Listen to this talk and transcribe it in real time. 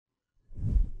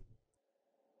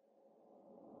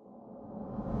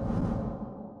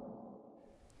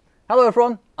Hello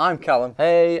everyone, I'm Callum.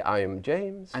 Hey, I am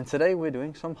James. And today we're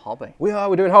doing some hobby.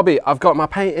 We're doing hobby. I've got my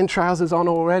painting trousers on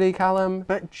already, Callum.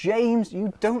 But James,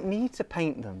 you don't need to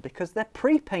paint them because they're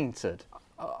pre-painted.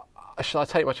 Shall I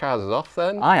take my trousers off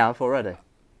then? I have already.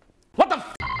 What the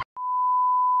f?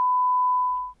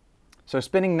 So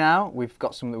spinning now, we've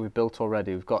got something that we've built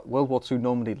already. We've got World War II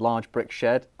Normandy large brick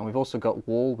shed, and we've also got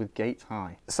wall with gate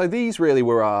high. So these really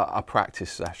were our practice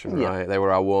session, right? They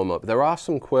were our warm-up. There are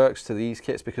some quirks to these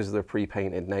kits because of the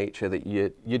pre-painted nature that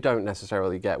you don't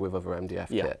necessarily get with other MDF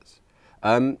kits.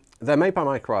 They're made by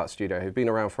Micro Art Studio, who've been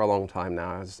around for a long time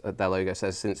now, as their logo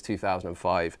says, since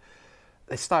 2005.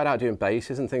 They started out doing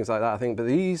bases and things like that, I think, but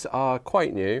these are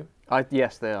quite new.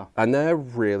 Yes, they are. And they're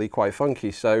really quite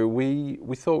funky, so we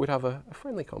thought we'd have a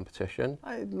friendly competition.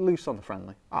 Loose on the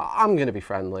friendly. I'm going to be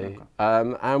friendly,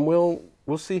 okay. And we'll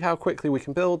see how quickly we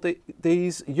can build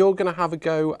these. You're going to have a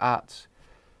go at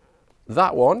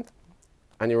that one,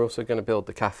 and you're also going to build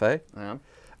the cafe. I am.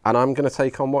 And I'm going to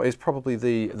take on what is probably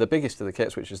the biggest of the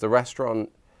kits, which is the restaurant.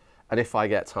 And if I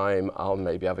get time, I'll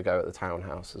maybe have a go at the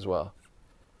townhouse as well.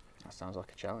 That sounds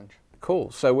like a challenge.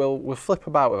 Cool. So we'll flip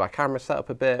about with our camera set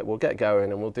up a bit. We'll get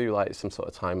going, and we'll do like some sort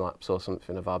of time lapse or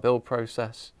something of our build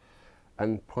process,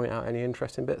 and point out any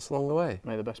interesting bits along the way.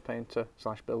 May the best painter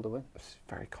 / builder win. It's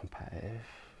very competitive.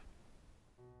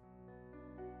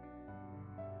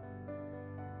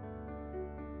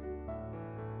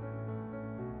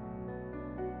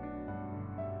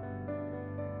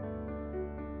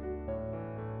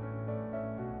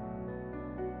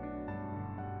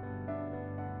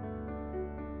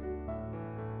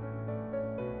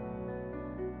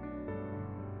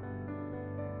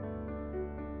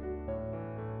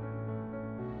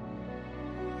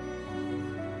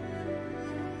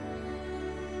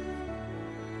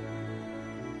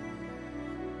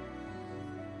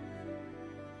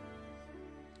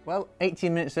 Well,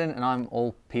 18 minutes in and I'm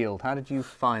all peeled. How did you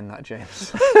find that,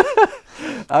 James?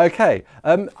 Okay,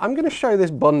 I'm going to show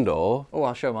this bundle. Oh,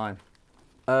 I'll show mine.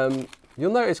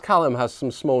 You'll notice Callum has some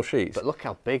small sheets. But look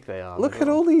how big they are. Look at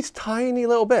all these tiny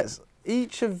little bits.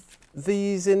 Each of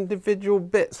these individual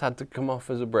bits had to come off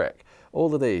as a brick.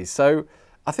 All of these. So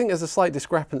I think there's a slight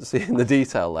discrepancy in the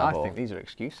detail level. I think these are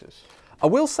excuses. I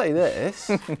will say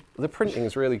this, the printing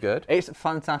is really good. It's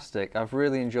fantastic. I've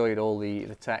really enjoyed all the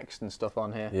text and stuff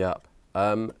on here. Yep.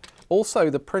 Also,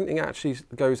 the printing actually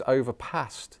goes over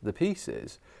past the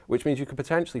pieces, which means you could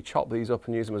potentially chop these up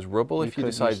and use them as rubble if you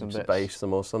decided to base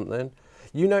them or something.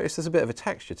 You notice there's a bit of a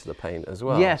texture to the paint as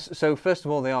well. Yes, so first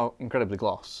of all, they are incredibly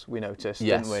gloss, we noticed,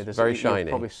 didn't we? There's very shiny. You'll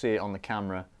probably see it on the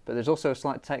camera. But there's also a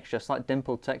slight texture, slight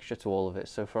dimpled texture to all of it.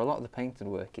 So for a lot of the painted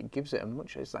work, it gives it a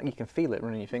much, it's like you can feel it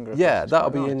running your finger across. Yeah, that'll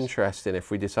be nice. interesting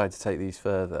if we decide to take these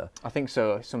further. I think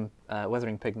so. Some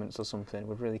weathering pigments or something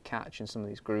would really catch in some of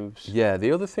these grooves. Yeah,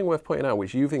 the other thing worth pointing out,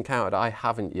 which you've encountered, I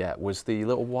haven't yet, was the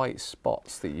little white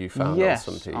spots that you found on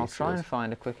some pieces. Yes, I'll try and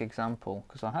find a quick example,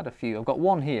 because I had a few. I've got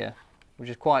one here,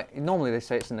 which is quite, normally they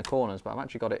say it's in the corners, but I've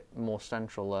actually got it more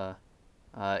central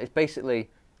there. It's basically,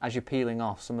 as you're peeling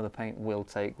off, some of the paint will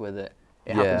take with it.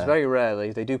 It happens very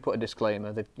rarely. They do put a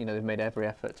disclaimer that they've made every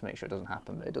effort to make sure it doesn't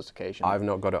happen, but it does occasionally. I've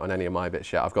not got it on any of my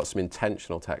bits yet. I've got some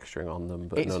intentional texturing on them,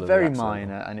 but it's none of very the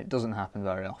minor, and it doesn't happen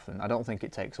very often. I don't think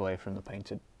it takes away from the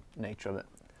painted nature of it.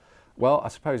 Well, I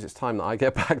suppose it's time that I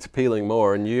get back to peeling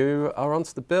more, and you are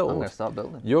onto the build. I'm going to start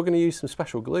building. You're going to use some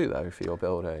special glue, though, for your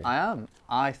building. I am.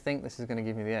 I think this is going to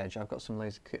give me the edge. I've got some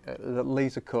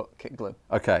laser cut kit glue.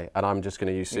 Okay, and I'm just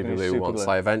going to use super glue once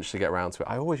I eventually get around to it.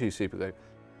 I always use super glue.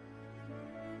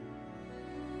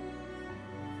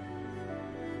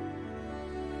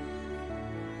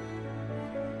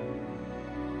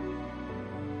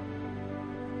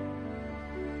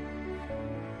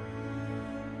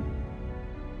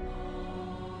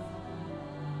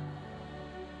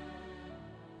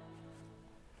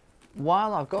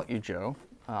 While I've got you, Joe,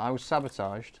 I was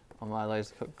sabotaged on my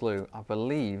laser cut glue. I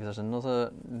believe there's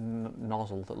another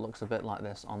nozzle that looks a bit like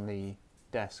this on the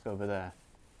desk over there.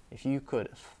 If you could,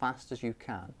 as fast as you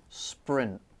can,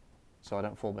 sprint so I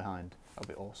don't fall behind, that'd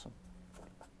be awesome.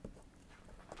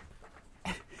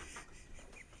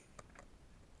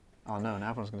 Oh no,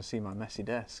 now everyone's going to see my messy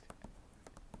desk.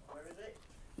 Where is it?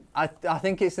 I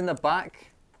think it's in the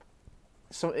back,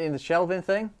 in the shelving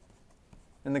thing,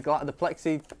 in the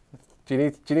plexi. Do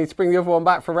you need to bring the other one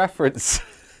back for reference?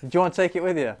 Do you want to take it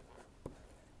with you?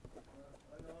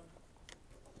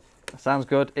 Sounds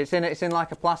good. It's in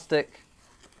like a plastic.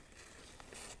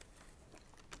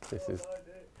 This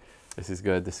is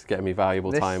good. This is getting me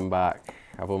valuable time back.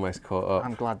 I've almost caught up.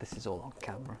 I'm glad this is all on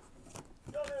camera.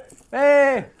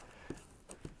 Hey!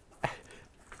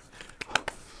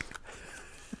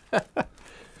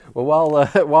 Well,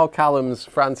 while Callum's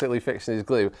frantically fixing his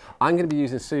glue, I'm going to be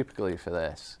using super glue for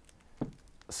this.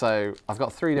 So I've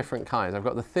got 3 different kinds. I've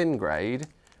got the thin grade,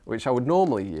 which I would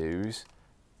normally use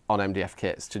on MDF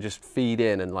kits to just feed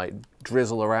in and like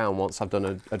drizzle around once I've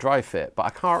done a dry fit, but I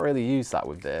can't really use that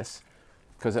with this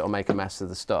because it'll make a mess of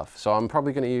the stuff. So I'm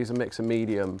probably going to use a mix of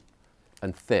medium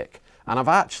and thick. And I've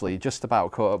actually just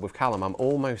about caught up with Callum. I'm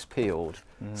almost peeled,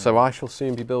 so I shall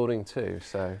soon be building too.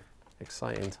 So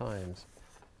exciting times.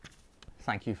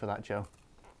 Thank you for that, Joe.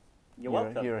 You're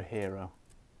welcome. You're a hero.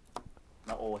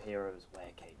 Not all heroes wear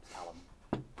capes, Callum.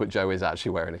 But Joe is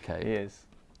actually wearing a cape. He is.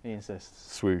 He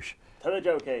insists. Swoosh. To the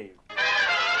Joe cave.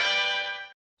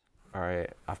 All right,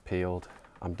 I've peeled.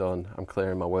 I'm done. I'm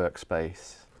clearing my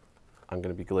workspace. I'm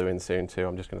going to be gluing soon too.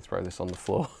 I'm just going to throw this on the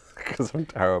floor because I'm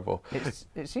terrible.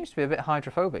 It seems to be a bit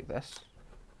hydrophobic, this.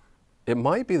 It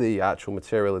might be the actual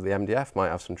material of the MDF might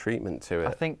have some treatment to it.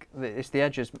 I think it's the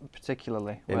edges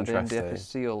particularly where the Interesting. MDF is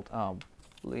sealed. Oh,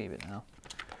 leave it now.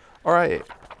 All right,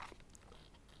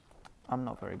 I'm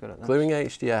not very good at this. gluing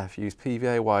HDF, use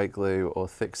PVA white glue or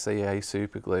thick CA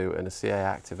super glue and a CA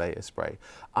activator spray.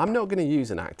 I'm not going to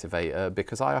use an activator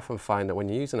because I often find that when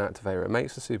you use an activator, it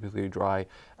makes the super glue dry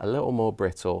a little more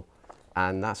brittle,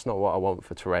 and that's not what I want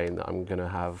for terrain that I'm going to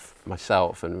have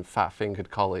myself and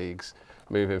fat-fingered colleagues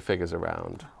moving figures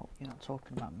around. I hope you're not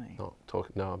talking about me.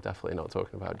 No, I'm definitely not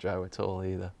talking about Joe at all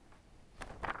either.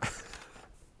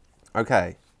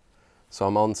 Okay, so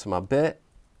I'm on to my bit.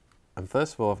 And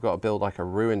first of all, I've got to build like a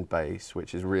ruined base,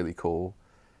 which is really cool,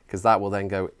 because that will then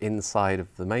go inside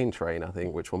of the main terrain, I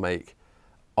think, which will make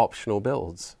optional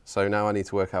builds. So now I need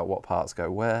to work out what parts go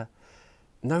where.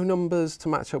 No numbers to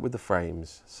match up with the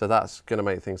frames, so that's going to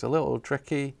make things a little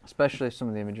tricky. Especially if some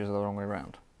of the images are the wrong way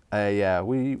around. Yeah,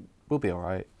 we'll be all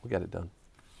right. We'll get it done.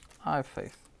 I have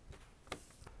faith.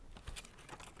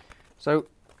 So,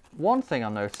 one thing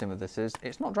I'm noticing with this is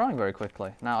it's not drying very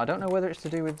quickly. Now, I don't know whether it's to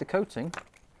do with the coating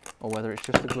or whether it's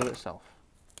just the glue itself.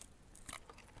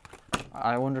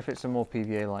 I wonder if it's a more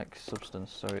PVA-like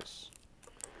substance, so it's...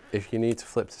 If you need to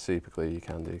flip to super glue, you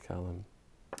can do, Callum.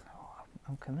 Oh,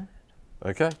 I'm committed.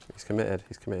 Okay, he's committed.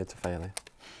 He's committed to failure.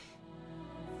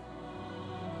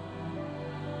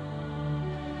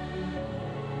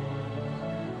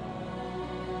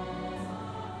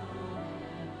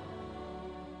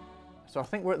 So I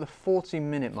think we're at the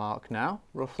 40-minute mark now,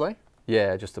 roughly.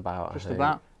 Yeah, just about. Just I think.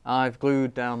 about. I've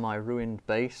glued down my ruined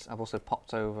base. I've also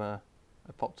popped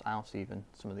out even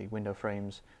some of the window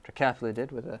frames, which I carefully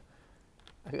did with a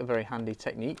very handy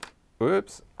technique.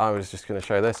 Whoops, I was just going to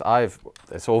show this.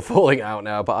 It's all falling out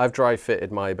now, but I've dry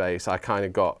fitted my base. I kind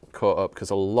of got caught up because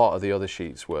a lot of the other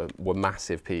sheets were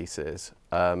massive pieces.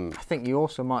 I think you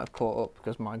also might have caught up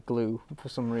because my glue, for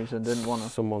some reason, didn't want to.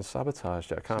 Someone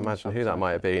sabotaged it. I can't imagine who that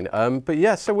might have been. But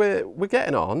yeah, so we're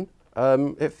getting on.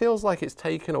 It feels like it's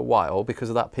taken a while because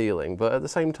of that peeling, but at the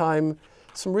same time,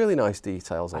 some really nice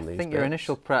details on these. I think bits. your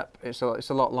initial prep, it's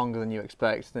a lot longer than you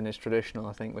expect than is traditional,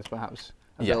 I think, with perhaps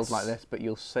a build like this, but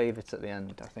you'll save it at the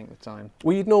end, I think, with time.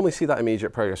 Well, you'd normally see that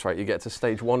immediate progress, right? You get to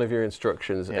stage 1 of your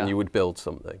instructions and you would build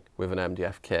something with an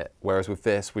MDF kit. Whereas with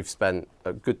this, we've spent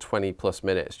a good 20 plus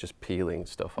minutes just peeling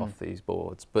stuff off these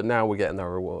boards. But now we're getting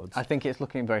our rewards. I think it's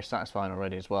looking very satisfying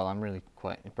already as well. I'm really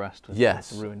quite impressed with the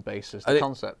ruined bases, the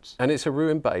concepts. And it's a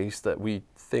ruined base that we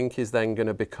think is then going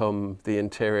to become the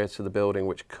interior to the building,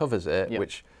 which covers it,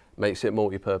 which makes it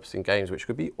multi-purpose in games, which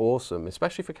could be awesome,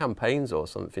 especially for campaigns or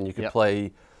something. You could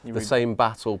play the same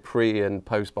battle pre and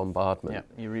post bombardment.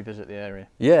 Yeah, you revisit the area.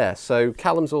 Yeah, so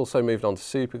Callum's also moved on to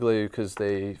super glue because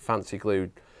the fancy glue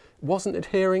wasn't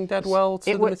adhering dead well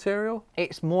to the material.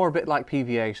 It's more a bit like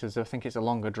PVA, so I think it's a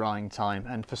longer drying time,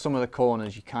 and for some of the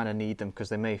corners you kind of need them because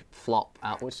they may flop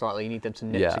outwards slightly. You need them to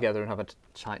knit together and have a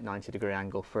tight 90-degree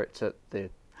angle for the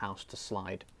house to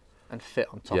slide and fit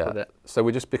on top of it. So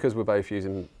we're just, because we're both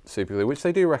using super glue, which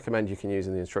they do recommend you can use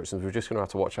in the instructions, we're just going to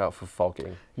have to watch out for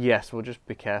fogging. Yes, we'll just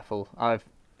be careful.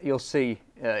 You'll see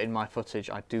in my footage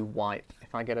I do wipe.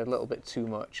 If I get a little bit too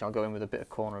much, I'll go in with a bit of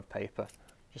corner of paper.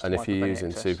 And if you're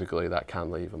using super glue, that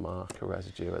can leave a mark, a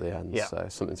residue at the end, so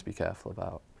something to be careful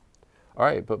about. All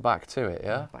right, but back to it,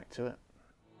 yeah? Back to it.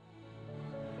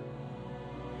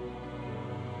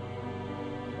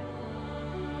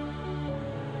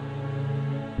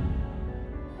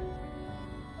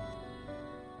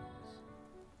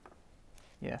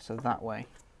 Yeah, so that way.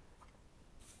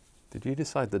 Did you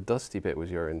decide the dusty bit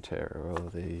was your interior or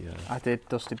the... I did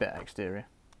dusty bit exterior.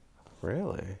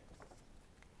 Really?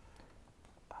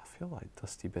 I feel like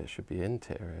dusty bit should be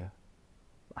interior.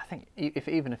 I think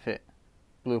even if it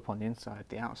blew up on the inside,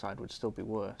 the outside would still be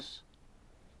worse.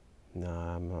 No,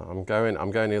 I'm going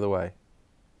the other way.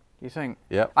 You think?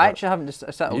 Yep. I actually haven't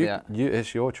settled yet.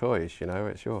 It's your choice, you know,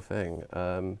 it's your thing.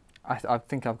 I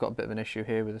think I've got a bit of an issue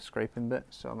here with the scraping bit,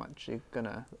 so I'm actually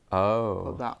gonna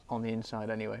put that on the inside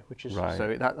anyway, which is right.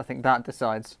 so that I think that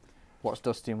decides what's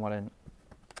dusty and what isn't.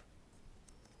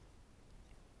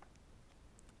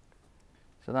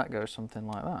 So that goes something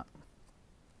like that.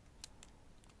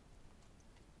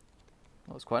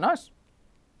 Looks quite nice.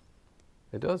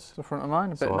 It does. The front of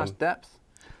mine, a bit of nice depth.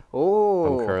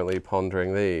 Oh. I'm currently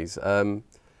pondering these.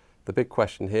 The big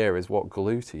question here is what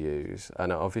glue to use,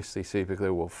 and obviously super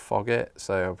glue will fog it,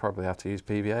 so I'll probably have to use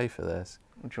PVA for this.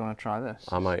 Do you want to try this?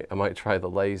 I might try the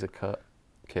laser cut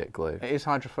kit glue. It is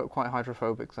quite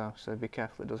hydrophobic though, so be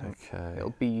careful it doesn't. Okay.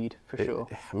 It'll bead for sure.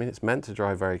 I mean, it's meant to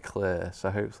dry very clear, so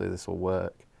hopefully this will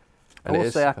work. And I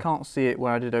will say I can't see it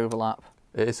where I did overlap.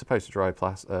 It is supposed to dry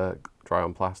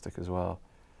on plastic as well.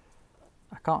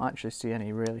 I can't actually see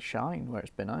any really shine where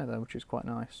it's been either, which is quite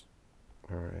nice.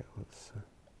 All right, let's.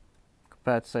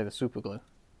 Compared to say the super glue.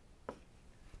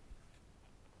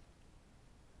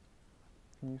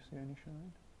 Can you see any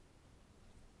shine?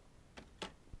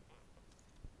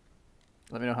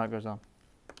 Let me know how it goes on.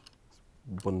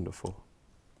 It's wonderful.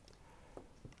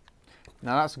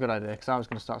 Now that's a good idea, because I was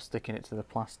going to start sticking it to the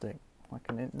plastic like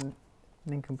an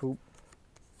nincompoop.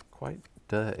 Quite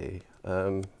dirty.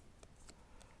 You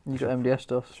got MDF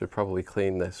stuff. Should probably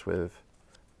clean this with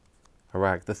a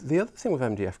rag. The other thing with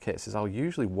MDF kits is I'll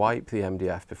usually wipe the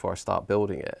MDF before I start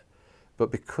building it,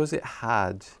 but because it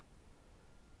had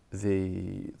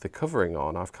the covering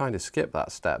on, I've kind of skipped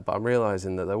that step, but I'm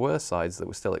realising that there were sides that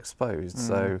were still exposed,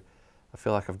 so I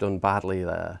feel like I've done badly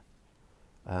there.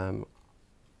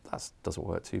 That doesn't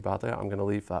work too badly. I'm going to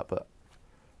leave that, but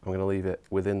I'm going to leave it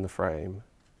within the frame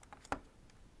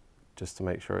just to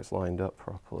make sure it's lined up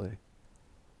properly.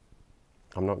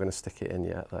 I'm not going to stick it in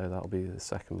yet though, that'll be the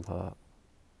second part.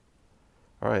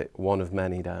 Alright, one of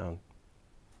many down.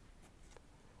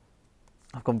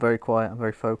 I've gone very quiet and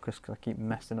very focused because I keep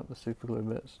messing up the super glue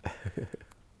bits.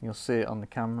 You'll see it on the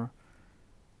camera.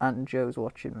 Aunt Joe's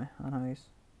watching me. I know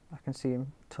I can see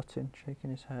him tutting, shaking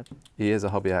his head. He is a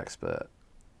hobby expert.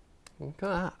 Look at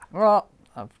that. Well,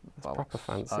 that's proper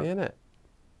fancy, isn't it?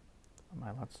 Am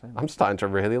I allowed to say that? I'm starting to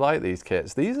really like these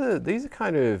kits. These are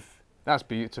kind of... That's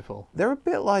beautiful. They're a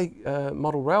bit like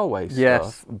model railway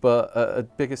stuff, but at a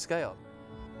bigger scale.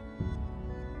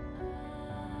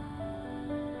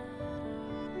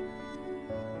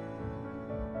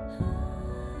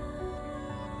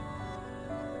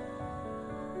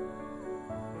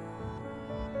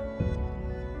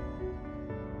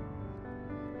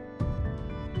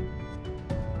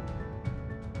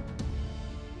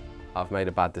 I've made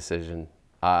a bad decision.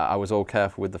 I was all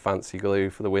careful with the fancy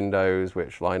glue for the windows,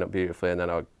 which line up beautifully, and then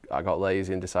I got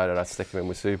lazy and decided I'd stick them in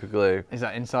with super glue. Is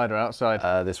that inside or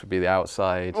outside? This would be the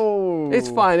outside. Oh! It's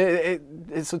fine,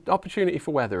 it's an opportunity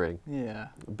for weathering. Yeah.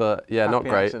 But yeah, Happy not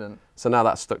great. Accident. So now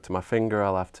that's stuck to my finger,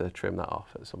 I'll have to trim that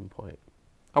off at some point.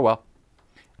 Oh well.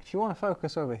 If you want to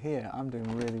focus over here, I'm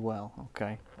doing really well,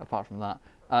 okay, apart from that.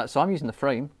 So I'm using the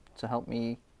frame to help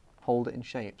me hold it in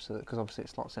shape, so because obviously it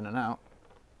slots in and out.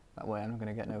 That way I'm going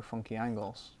to get no funky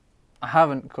angles. I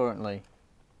haven't currently,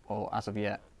 or as of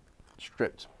yet,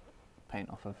 stripped paint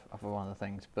off of one of the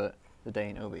things, but the day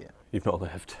ain't over yet. You've not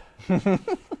lived.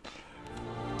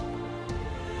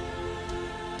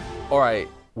 Alright,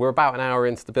 we're about an hour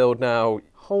into the build now.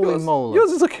 Holy moly.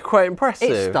 Yours is looking quite impressive.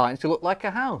 It's starting to look like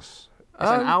a house. It's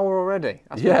an hour already.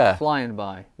 That's been flying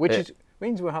by, which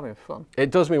means we're having fun.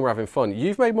 It does mean we're having fun.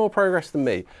 You've made more progress than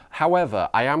me. However,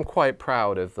 I am quite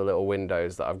proud of the little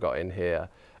windows that I've got in here.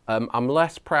 I'm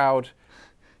less proud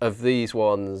of these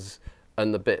ones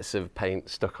and the bits of paint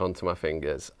stuck onto my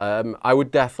fingers. I would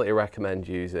definitely recommend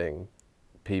using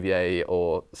PVA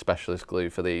or specialist glue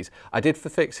for these. I did for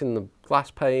fixing the glass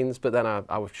panes, but then I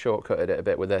shortcutted it a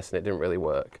bit with this and it didn't really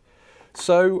work.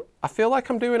 So I feel like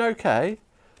I'm doing okay,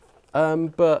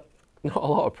 but not a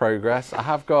lot of progress. I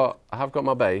have got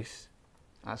my base.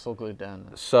 That's all glued down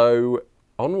there. So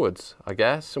onwards, I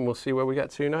guess, and we'll see where we get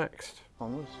to next.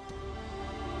 Onwards.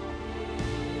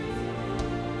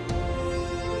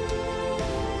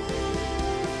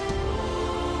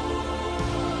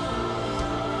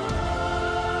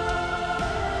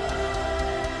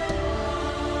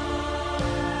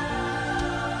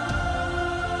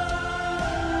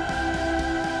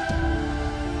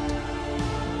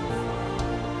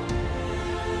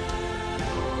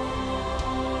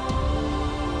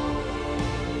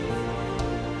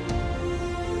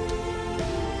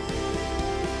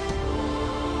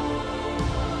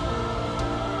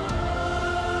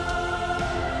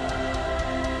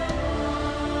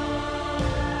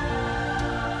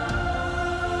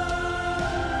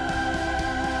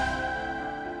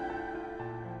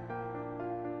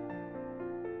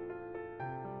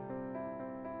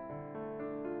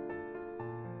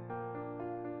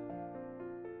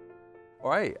 All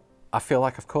right, I feel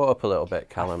like I've caught up a little bit,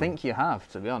 Callum. I think you have,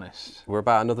 to be honest. We're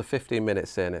about another 15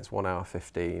 minutes in, it's 1 hour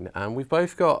 15, and we've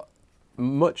both got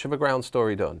much of a ground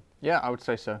story done. Yeah, I would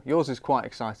say so. Yours is quite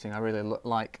exciting. I really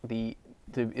like the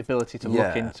ability to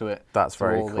look into it. That's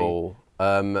very cool.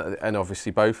 And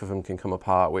obviously both of them can come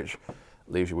apart, which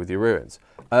leaves you with your ruins.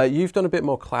 You've done a bit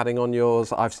more cladding on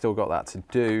yours. I've still got that to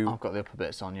do. I've got the upper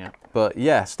bits on, yeah. But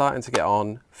yeah, starting to get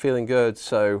on, feeling good,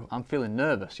 so... I'm feeling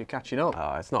nervous. You're catching up.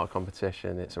 Oh, it's not a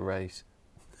competition, it's a race.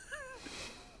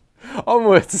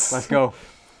 Onwards! Let's go.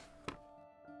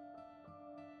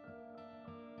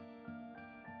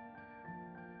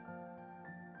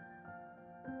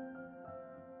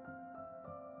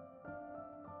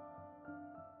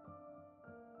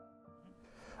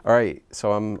 All right,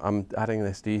 so I'm adding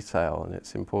this detail, and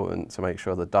it's important to make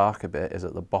sure the darker bit is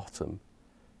at the bottom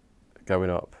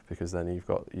going up, because then you've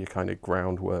got your kind of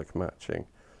groundwork matching,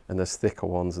 and there's thicker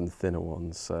ones and thinner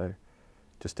ones, so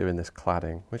just doing this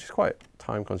cladding, which is quite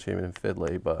time consuming and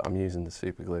fiddly, but I'm using the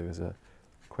super glue as a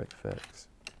quick fix.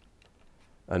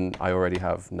 And I already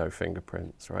have no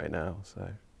fingerprints right now,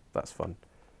 so that's fun.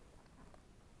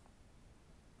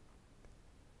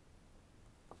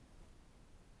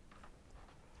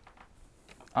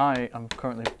 I am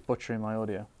currently butchering my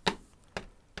audio. It's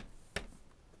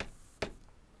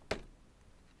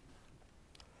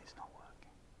not working.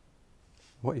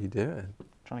 What are you doing?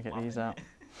 Trying to get these out.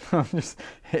 I'm just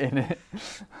hitting it. I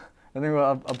think we've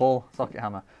got a ball socket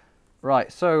hammer. Right,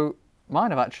 so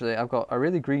mine have actually, I've got a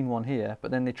really green one here,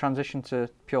 but then they transition to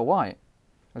pure white.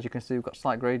 As you can see, we've got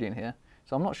slight gradient here.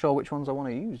 So I'm not sure which ones I want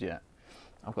to use yet.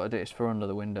 I've got to do this for under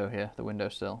the window here, the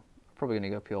windowsill. Probably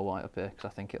going to go pure white up here because I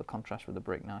think it'll contrast with the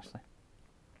brick nicely.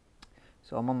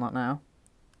 So I'm on that now.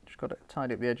 Just got to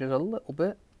tidy up the edges a little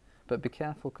bit, but be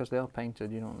careful because they are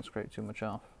painted. You don't want to scrape too much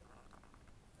off.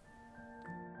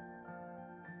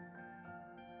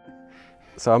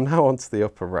 So I'm now onto the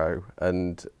upper row,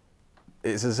 and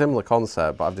it's a similar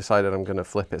concept, but I've decided I'm going to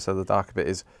flip it so the darker bit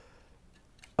is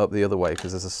up the other way,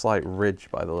 because there's a slight ridge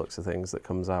by the looks of things that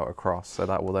comes out across, so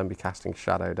that will then be casting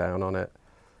shadow down on it.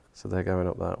 So they're going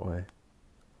up that way.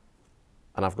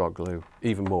 And I've got glue,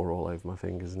 even more all over my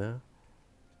fingers now.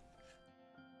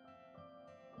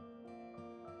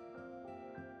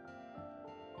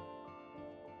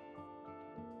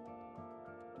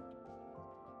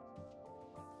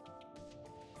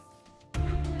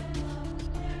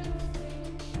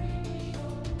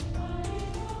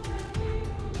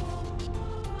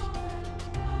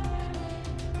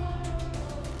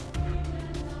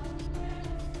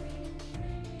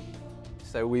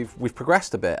 So we've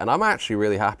progressed a bit, and I'm actually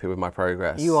really happy with my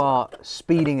progress. You are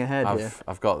speeding ahead here.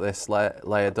 I've got this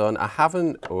layer done. I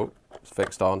haven't, oh, it's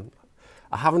fixed on.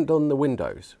 I haven't done the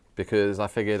windows because I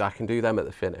figured I can do them at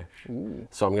the finish. Ooh.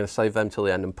 So I'm going to save them till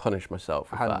the end and punish myself.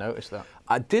 I hadn't noticed that.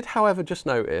 I did, however, just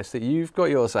notice that you've got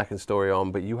your second story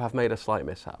on, but you have made a slight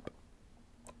mishap.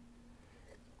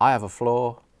 I have a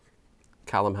flaw.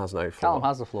 Callum has no flaw. Callum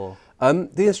has a flaw.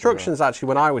 The instructions, actually,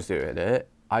 when I was doing it,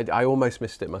 I almost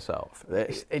missed it myself.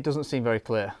 It doesn't seem very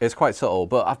clear. It's quite subtle,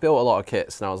 but I've built a lot of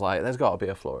kits and I was like, there's got to be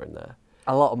a flaw in there.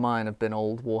 A lot of mine have been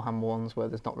old Warhammer ones where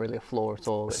there's not really a flaw at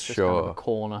all. It's just kind of a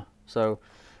corner. So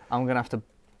I'm going to have to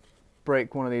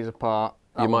break one of these apart.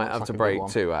 You might have to break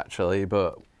two, actually,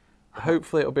 but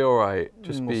hopefully it'll be all right.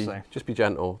 Just be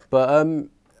gentle. But I'm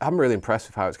really impressed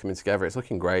with how it's coming together. It's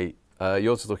looking great.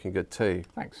 Yours is looking good too.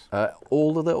 Thanks.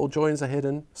 All the little joins are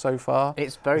hidden so far.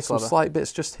 It's very clever. Some slight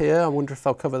bits just here. I wonder if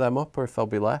they'll cover them up or if they'll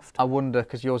be left. I wonder,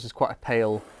 because yours is quite a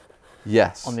pale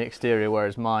on the exterior,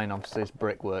 whereas mine obviously is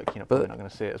brickwork. You're probably not going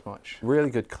to see it as much.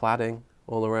 Really good cladding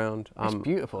all around. It's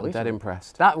beautiful. I'm dead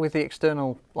impressed. That with the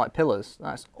external pillars,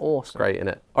 that's awesome. It's great, isn't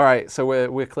it? All right, so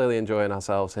we're clearly enjoying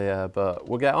ourselves here, but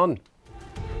we'll get on.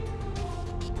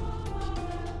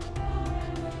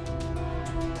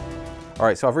 All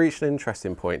right, so I've reached an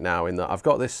interesting point now in that I've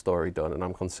got this story done and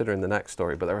I'm considering the next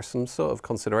story, but there are some sort of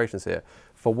considerations here.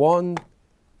 For one,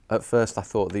 at first I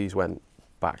thought these went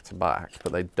back to back,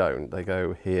 but they don't. They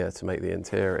go here to make the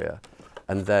interior,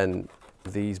 and then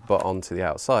these butt onto the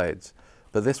outsides.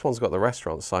 But this one's got the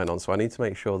restaurant sign on, so I need to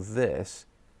make sure this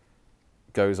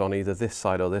goes on either this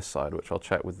side or this side, which I'll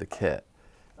check with the kit.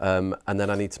 And then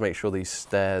I need to make sure these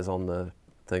stairs on the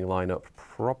thing line up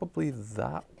probably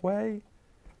that way.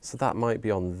 So that might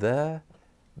be on there.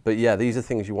 But yeah, these are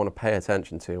things you want to pay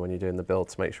attention to when you're doing the build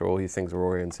to make sure all your things are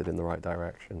oriented in the right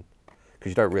direction. Because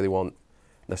you don't really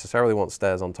necessarily want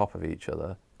stairs on top of each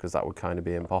other, because that would kind of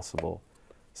be impossible.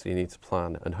 So you need to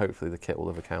plan, and hopefully the kit will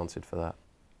have accounted for that.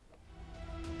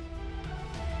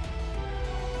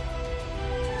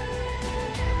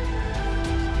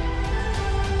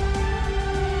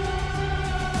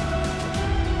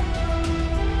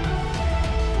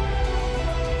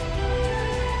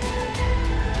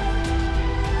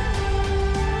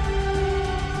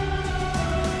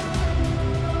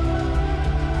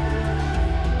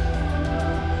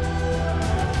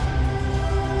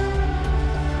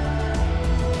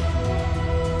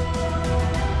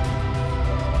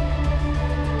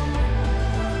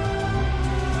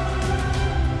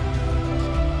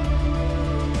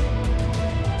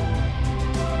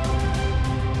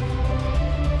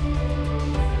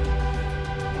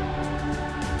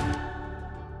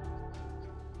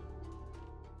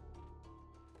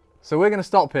 So we're going to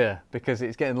stop here because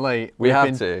it's getting late. We've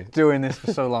been to. doing this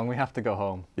for so long. We have to go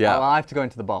home. Yeah. Well, I have to go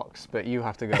into the box, but you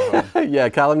have to go home. Yeah,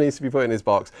 Callum needs to be put in his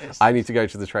box. I need to go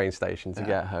to the train station to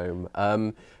get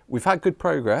home. We've had good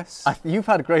progress. You've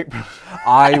had great progress.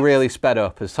 I really sped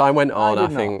up as time went on. I I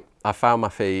did think I found my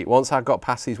feet. Once I got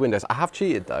past these windows, I have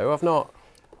cheated though. I've not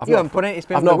put it. It's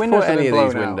been I've not windows put any of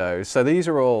these out. windows. So these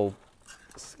are all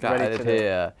scattered Ready to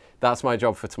here. That's my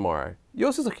job for tomorrow.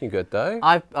 Yours is looking good though.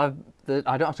 I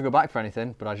don't have to go back for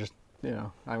anything, but I just, I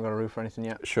haven't got a roof or anything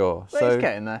yet. Sure. But So it's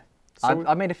getting there.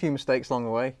 I made a few mistakes along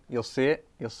the way. You'll see it.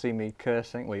 You'll see me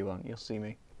cursing. Well, you won't. You'll see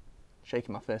me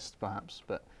shaking my fist, perhaps.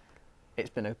 But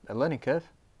it's been a learning curve.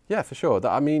 yeah, for sure.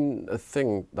 I mean, a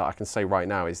thing that I can say right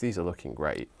now is these are looking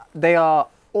great. They are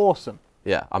awesome.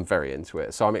 Yeah, I'm very into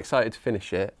it. So I'm excited to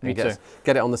finish it. Me and too.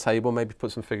 Get it on the table, maybe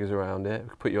put some figures around it.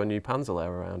 Put your new panzer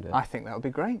layer around it. I think that would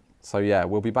be great. So yeah,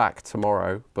 we'll be back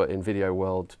tomorrow, but in video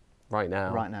world right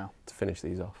now. Right now. To finish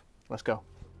these off. Let's go.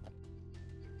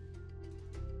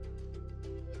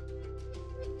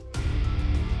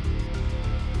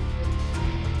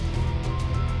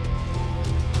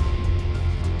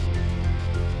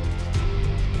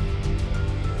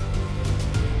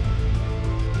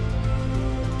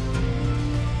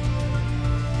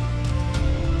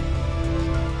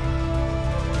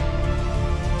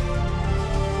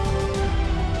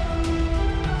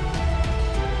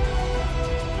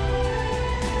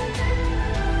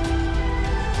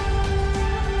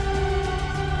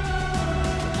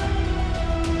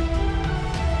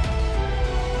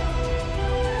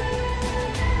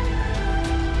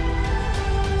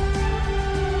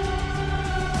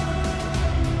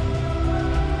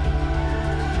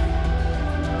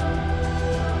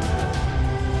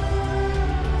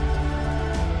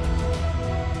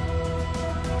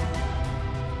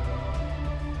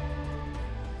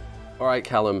 All right,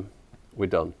 Callum, we're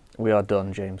done. We are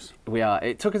done, James. We are.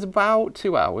 It took us about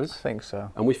 2 hours. I think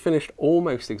so. And we finished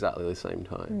almost exactly the same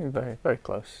time. Very, very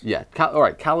close. Yeah. All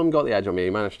right, Callum got the edge on me. He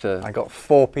managed to... I got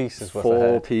 4 pieces worth Four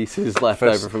ahead. pieces left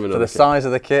over from another For the kit. size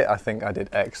of the kit, I think I did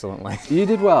excellently. You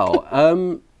did well.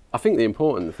 I think the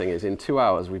important thing is in 2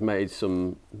 hours we've made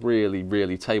some really,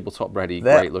 really tabletop ready,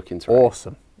 great looking terrain.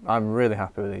 Awesome. I'm really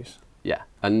happy with these. Yeah.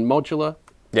 And modular.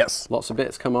 Yes. Lots of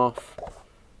bits come off.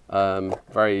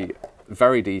 Very,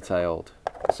 very detailed.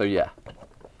 So yeah.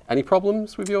 Any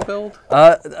problems with your build?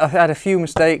 I had a few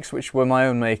mistakes which were my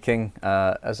own making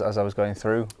as I was going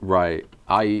through. Right.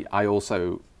 I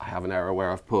also have an error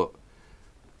where I've put,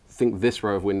 I think this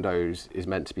row of windows is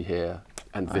meant to be here,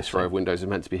 and this row of windows is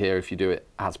meant to be here if you do it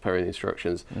as per the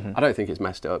instructions. I don't think it's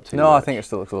messed it up too much. No, I think it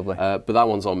still looks lovely. But that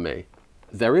one's on me.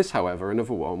 There is, however,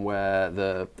 another one where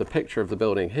the picture of the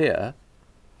building here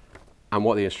and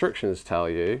what the instructions tell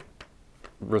you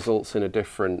results in a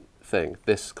different thing.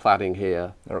 This cladding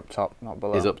here They're up top, not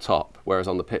below. is up top, whereas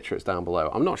on the picture it's down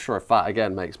below. I'm not sure if that,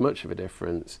 again, makes much of a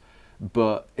difference,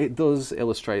 but it does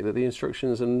illustrate that the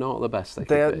instructions are not the best they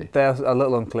could be. They're a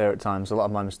little unclear at times. A lot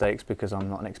of my mistakes, because I'm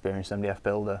not an experienced MDF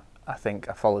builder, I think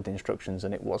I followed the instructions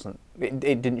and it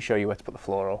didn't show you where to put the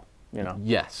floor or,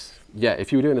 Yes. Yeah,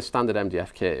 if you were doing a standard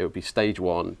MDF kit, it would be stage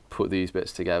 1, put these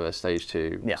bits together, stage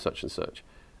 2, such and such.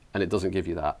 And it doesn't give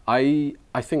you that. I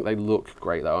think they look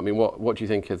great though. I mean, what do you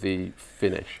think of the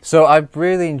finish? So I've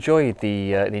really enjoyed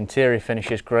the interior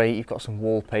finish is great. You've got some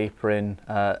wallpaper in.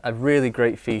 A really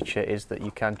great feature is that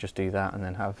you can just do that and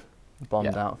then have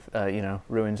bombed out,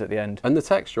 ruins at the end. And the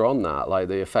texture on that, like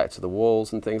the effect of the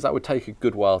walls and things, that would take a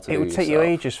good while to do. It would take you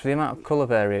ages for the amount of colour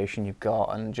variation you've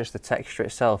got and just the texture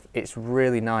itself. It's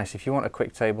really nice if you want a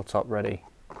quick tabletop ready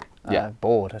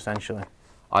board, essentially.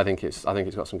 I think it's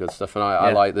got some good stuff, and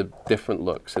I like the different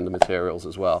looks in the materials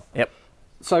as well. Yep.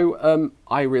 So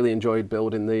I really enjoyed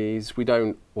building these. We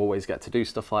don't always get to do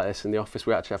stuff like this in the office.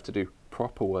 We actually have to do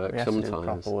proper work sometimes. To do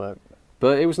proper work.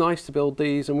 But it was nice to build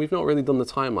these, and we've not really done the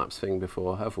time-lapse thing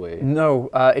before, have we? No.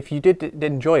 If you did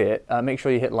enjoy it, make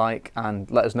sure you hit like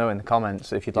and let us know in the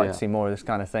comments if you'd like to see more of this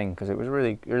kind of thing, because it was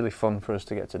really, really fun for us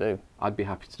to get to do. I'd be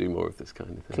happy to do more of this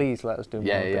kind of thing. Please let us do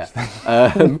more of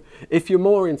this thing. If you're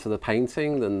more into the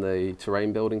painting than the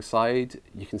terrain building side,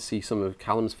 you can see some of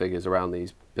Callum's figures around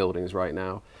these buildings right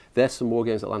now. There's some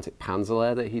Wargames Atlantic panzer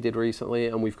layer that he did recently,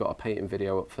 and we've got a painting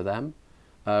video up for them.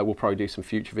 We'll probably do some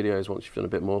future videos once you've done a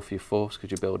bit more for your force, because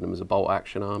you're building them as a bolt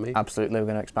action army. Absolutely, we're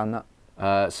going to expand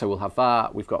that. So we'll have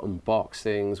that. We've got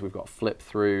unboxings, we've got flip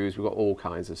throughs, we've got all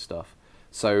kinds of stuff.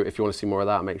 So if you want to see more of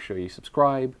that, make sure you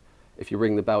subscribe. If you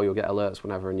ring the bell, you'll get alerts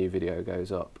whenever a new video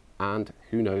goes up. And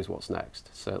who knows what's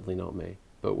next? Certainly not me.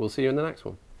 But we'll see you in the next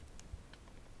one.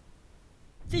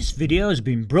 This video has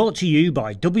been brought to you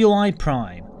by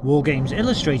WiPrime, Wargames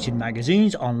Illustrated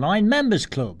magazine's online members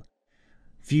club.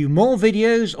 View more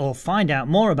videos or find out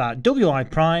more about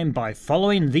WiPrime by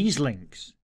following these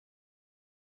links.